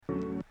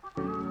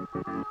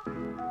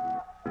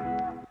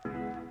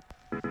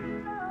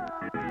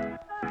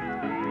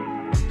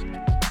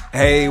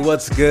Hey,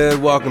 what's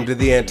good? Welcome to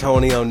the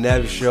Antonio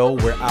Neves Show,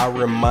 where I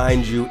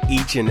remind you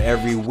each and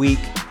every week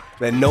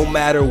that no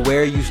matter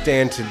where you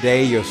stand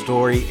today, your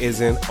story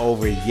isn't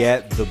over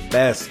yet. The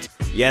best,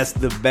 yes,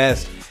 the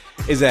best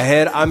is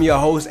ahead. I'm your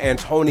host,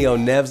 Antonio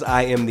Neves.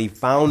 I am the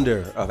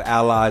founder of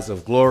Allies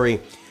of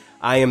Glory.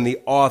 I am the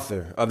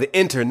author of the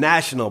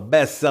international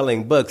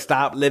best-selling book,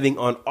 Stop Living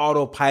on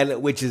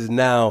Autopilot, which is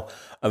now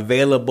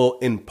available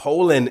in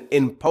Poland,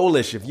 in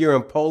Polish. If you're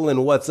in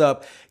Poland, what's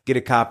up? Get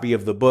a copy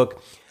of the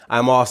book.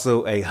 I'm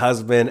also a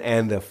husband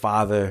and the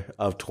father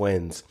of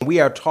twins. We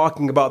are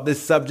talking about this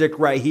subject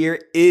right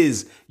here.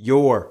 Is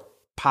your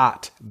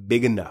pot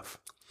big enough?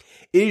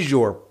 Is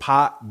your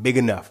pot big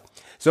enough?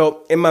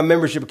 So in my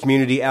membership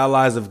community,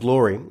 Allies of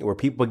Glory, where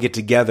people get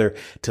together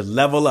to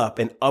level up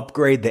and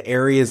upgrade the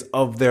areas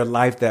of their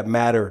life that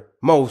matter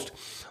most,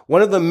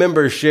 one of the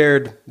members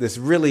shared this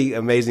really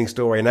amazing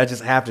story, and I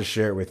just have to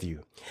share it with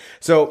you.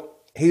 So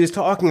he was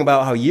talking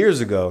about how years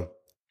ago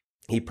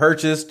he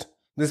purchased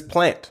this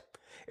plant.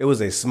 It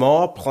was a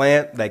small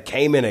plant that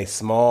came in a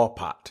small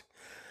pot.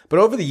 But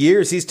over the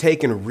years, he's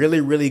taken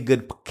really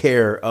good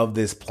care of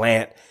this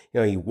plant.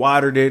 He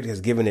watered it,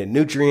 has given it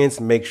nutrients,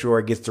 make sure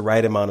it gets the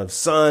right amount of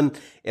sun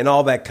and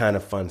all that kind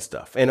of fun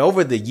stuff. And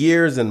over the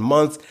years and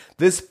months,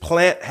 this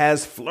plant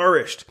has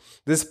flourished.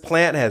 This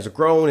plant has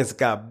grown. It's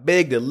got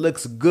big. It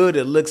looks good.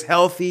 It looks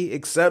healthy,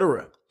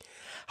 etc.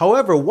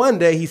 However, one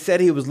day he said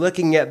he was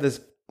looking at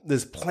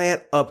this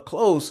plant up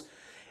close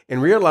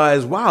and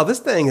realized, wow, this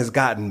thing has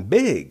gotten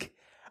big.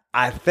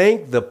 I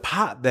think the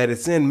pot that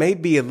it's in may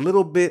be a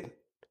little bit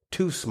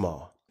too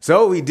small.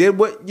 So he did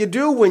what you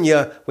do when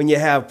you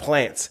have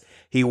plants.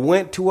 He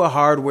went to a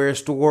hardware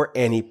store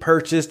and he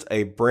purchased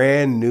a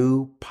brand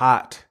new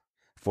pot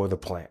for the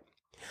plant.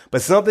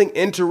 But something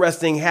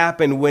interesting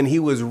happened when he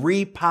was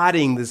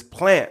repotting this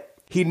plant.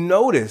 He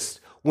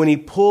noticed when he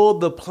pulled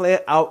the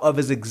plant out of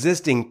his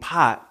existing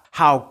pot,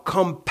 how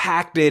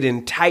compacted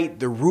and tight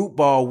the root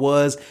ball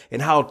was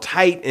and how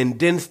tight and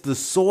dense the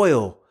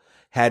soil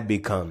had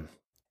become.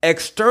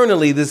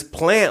 Externally, this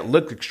plant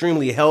looked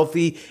extremely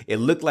healthy. It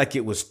looked like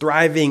it was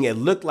thriving. It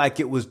looked like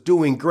it was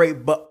doing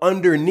great. But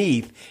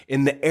underneath,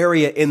 in the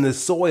area in the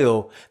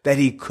soil that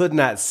he could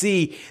not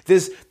see,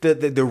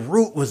 the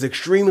root was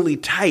extremely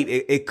tight.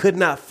 It could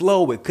not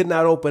flow. It could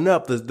not open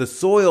up. The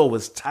soil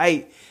was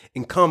tight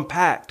and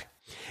compact.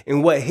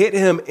 And what hit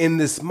him in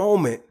this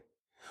moment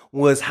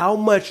was how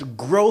much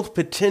growth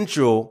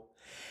potential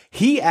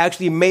he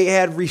actually may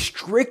have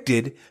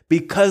restricted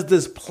because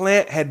this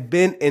plant had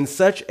been in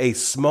such a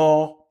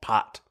small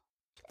pot.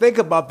 Think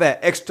about that.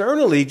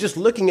 Externally, just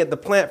looking at the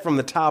plant from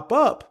the top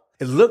up,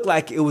 it looked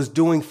like it was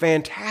doing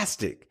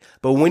fantastic.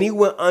 But when he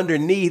went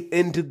underneath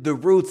into the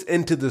roots,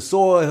 into the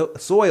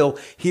soil,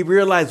 he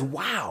realized,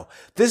 wow,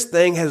 this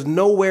thing has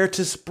nowhere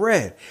to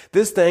spread.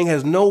 This thing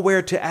has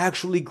nowhere to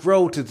actually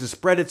grow, to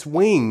spread its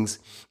wings,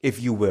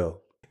 if you will.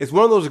 It's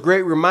one of those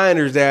great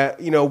reminders that,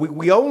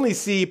 we only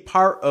see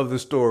part of the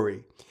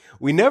story.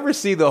 We never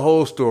see the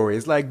whole story.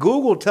 It's like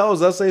Google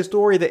tells us a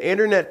story, the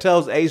internet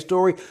tells a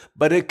story,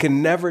 but it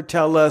can never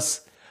tell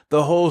us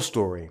the whole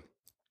story.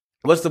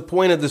 What's the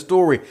point of the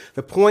story?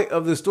 The point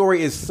of the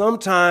story is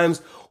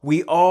sometimes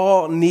we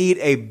all need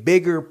a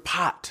bigger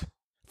pot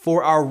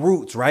for our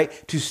roots, right?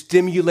 To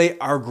stimulate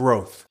our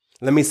growth.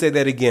 Let me say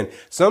that again.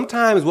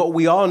 Sometimes what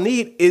we all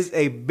need is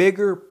a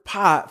bigger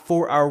pot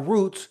for our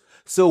roots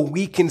so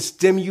we can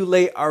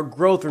stimulate our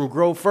growth and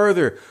grow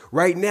further.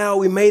 Right now,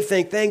 we may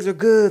think things are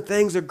good,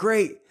 things are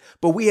great,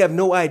 but we have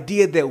no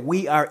idea that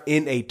we are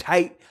in a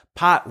tight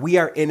pot. We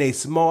are in a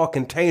small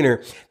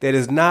container that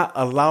is not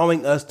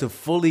allowing us to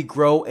fully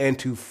grow and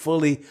to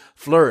fully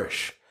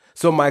flourish.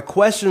 So my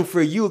question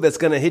for you that's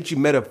going to hit you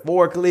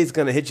metaphorically, it's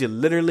going to hit you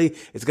literally,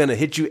 it's going to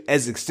hit you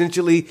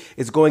existentially,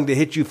 it's going to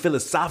hit you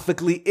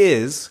philosophically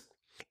is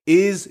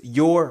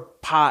your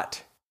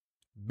pot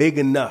big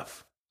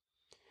enough?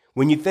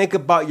 When you think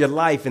about your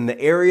life and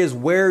the areas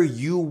where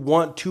you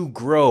want to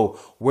grow,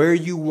 where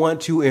you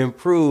want to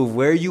improve,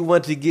 where you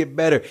want to get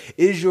better,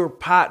 is your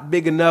pot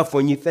big enough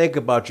when you think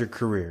about your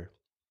career?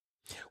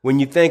 When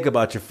you think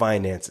about your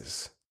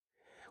finances?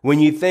 When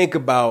you think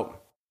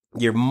about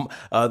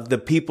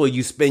the people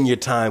you spend your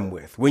time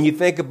with? When you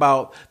think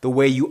about the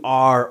way you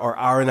are or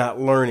are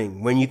not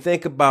learning? When you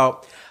think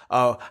about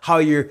how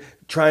you're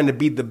trying to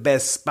be the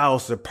best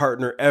spouse or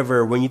partner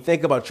ever? When you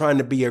think about trying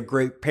to be a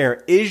great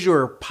parent, is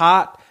your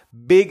pot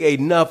big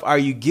enough? Are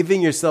you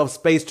giving yourself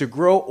space to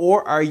grow,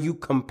 or are you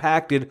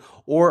compacted,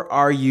 or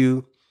are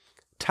you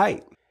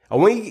tight? I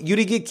want you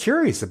to get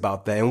curious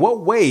about that. In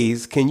what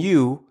ways can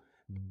you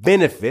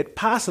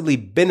possibly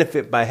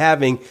benefit by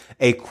having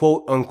a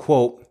quote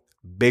unquote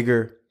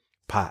bigger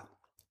pot?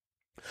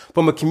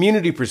 From a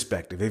community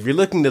perspective, if you're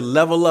looking to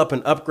level up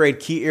and upgrade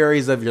key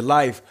areas of your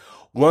life,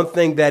 one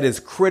thing that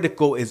is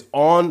critical is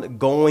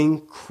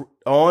ongoing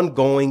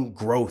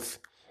growth.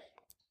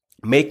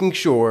 Making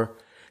sure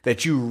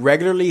that you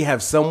regularly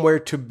have somewhere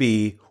to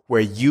be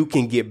where you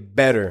can get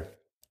better,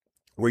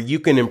 where you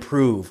can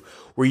improve,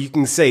 where you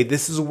can say,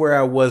 this is where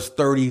I was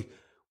 30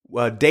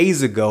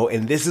 days ago,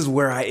 and this is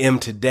where I am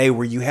today,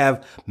 where you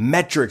have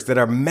metrics that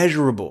are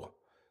measurable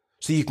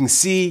so you can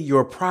see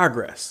your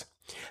progress.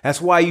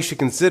 That's why you should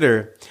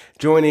consider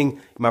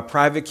joining my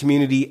private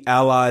community,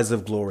 Allies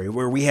of Glory,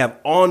 where we have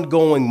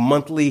ongoing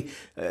monthly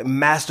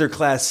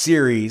masterclass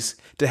series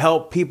to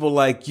help people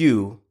like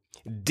you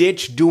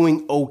ditch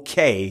doing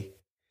okay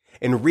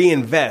and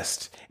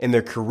reinvest in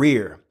their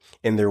career,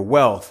 in their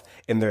wealth,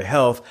 in their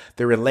health,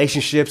 their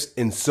relationships,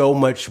 and so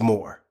much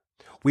more.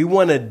 We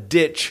want to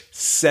ditch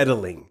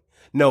settling.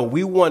 No,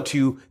 we want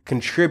to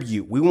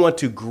contribute. We want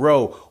to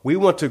grow. We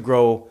want to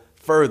grow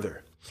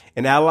further.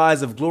 In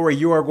Allies of Glory,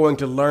 you are going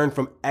to learn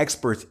from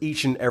experts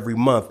each and every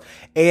month,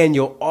 and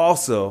you'll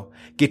also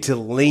get to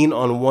lean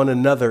on one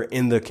another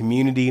in the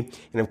community.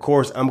 And of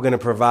course, I'm going to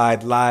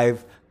provide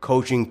live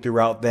coaching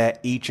throughout that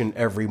each and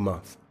every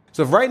month.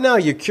 So if right now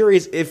you're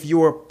curious if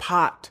your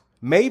pot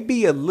may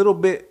be a little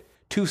bit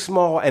too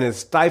small and is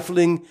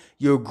stifling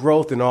your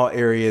growth in all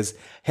areas,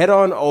 head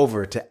on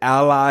over to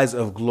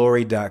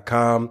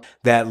alliesofglory.com.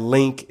 That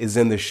link is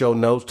in the show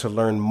notes to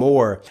learn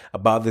more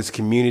about this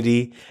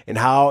community and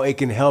how it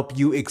can help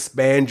you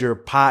expand your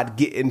pot,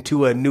 get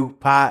into a new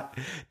pot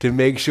to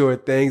make sure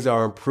things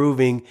are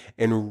improving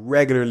and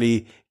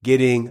regularly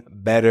getting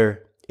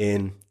better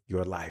in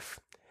your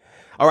life.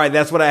 All right,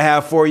 that's what I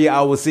have for you.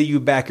 I will see you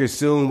back here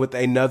soon with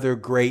another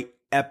great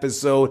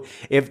episode.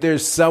 If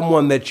there's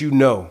someone that you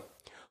know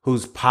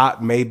whose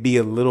pot may be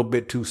a little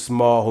bit too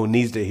small, who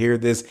needs to hear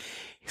this,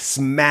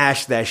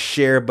 smash that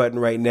share button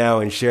right now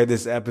and share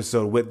this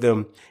episode with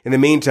them. In the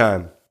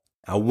meantime,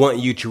 I want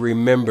you to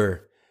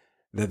remember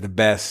that the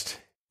best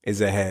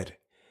is ahead.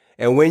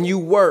 And when you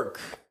work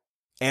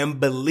and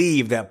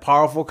believe, that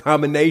powerful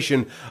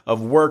combination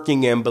of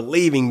working and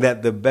believing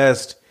that the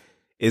best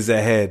is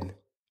ahead,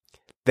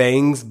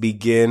 things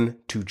begin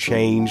to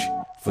change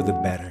for the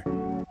better.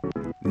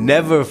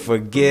 Never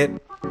forget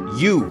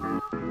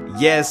you.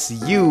 Yes,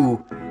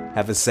 you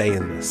have a say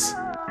in this.